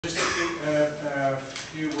a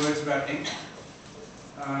few words about ink.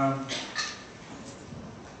 I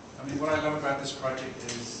mean, what I love about this project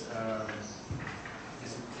is the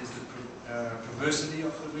perversity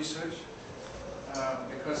of the research,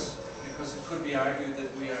 because it could be argued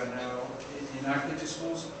that we are now in architecture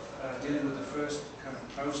schools dealing with the first kind of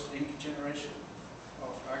post-ink generation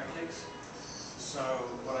of architects. So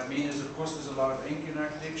what I mean is, of course, there's a lot of ink in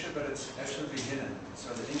architecture, but it's absolutely hidden.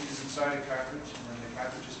 So the ink is inside a cartridge, and then the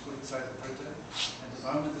cartridge is put inside the printer. And the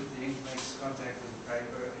moment that the ink makes contact with the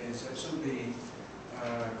paper is absolutely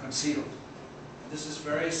concealed. And this is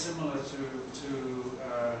very similar to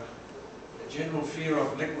a general fear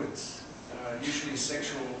of liquids, usually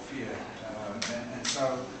sexual fear. And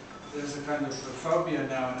so there's a kind of a phobia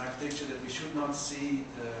now in architecture that we should not see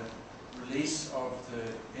the release of the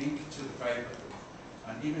ink to the paper.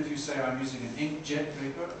 And even if you say I'm using an inkjet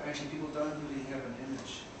paper, actually people don't really have an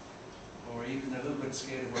image, or even a little bit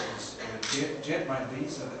scared of what this jet might be,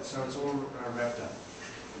 so it's all wrapped up.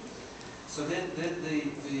 So then the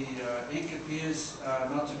ink appears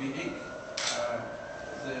not to be ink.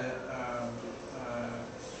 The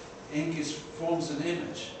ink forms an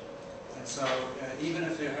image. And so even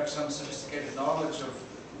if you have some sophisticated knowledge of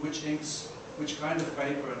which inks, which kind of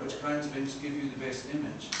paper, and which kinds of inks give you the best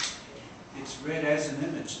image, it's read as an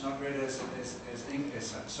image, not read as ink as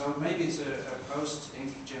such. So maybe it's a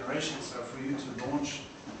post-ink generation, so for you to launch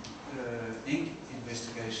ink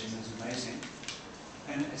investigation is amazing.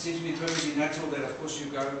 And it seems to be perfectly natural that, of course, you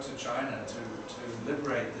go to China to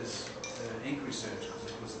liberate this ink research,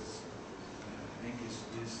 because of course ink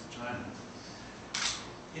is China.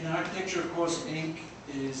 In architecture, of course, ink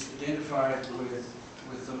is identified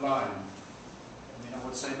with the line. I mean, I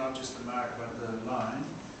would say not just the mark, but the line.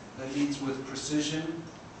 That means with precision,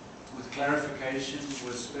 with clarification,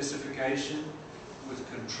 with specification, with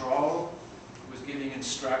control, with giving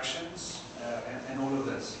instructions, and all of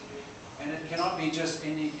this. And it cannot be just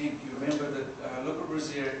any ink. You remember that Le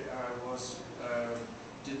Corbusier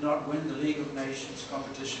did not win the League of Nations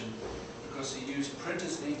competition because he used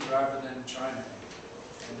printer's ink rather than China ink.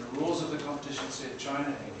 And the rules of the competition said China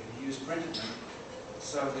ink, and he used printed ink.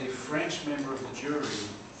 So the French member of the jury,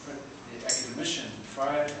 the academician,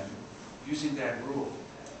 fired him using that rule.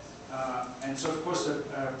 And so, of course,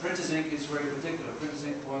 printer's ink is very particular. Printer's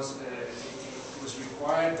ink was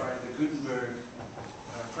required by the Gutenberg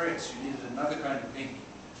press. You needed another kind of ink.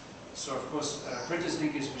 So, of course, printer's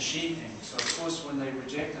ink is machine ink. So, of course, when they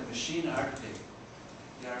reject a machine architect,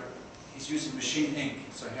 he's using machine ink,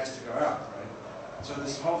 so he has to go out, right? So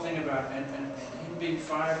this whole thing about, and him being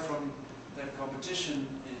fired from that competition,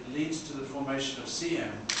 it leads to the formation of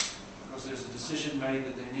CM, because there's a decision made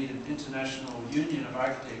that they need an international union of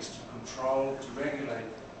architects to control, to regulate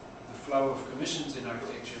the flow of commissions in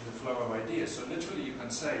architecture, the flow of ideas. So literally you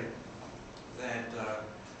can say that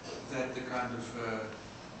that the kind of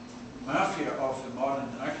mafia of the modern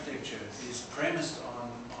architecture is premised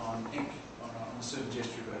on ink, on a certain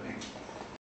gesture about ink.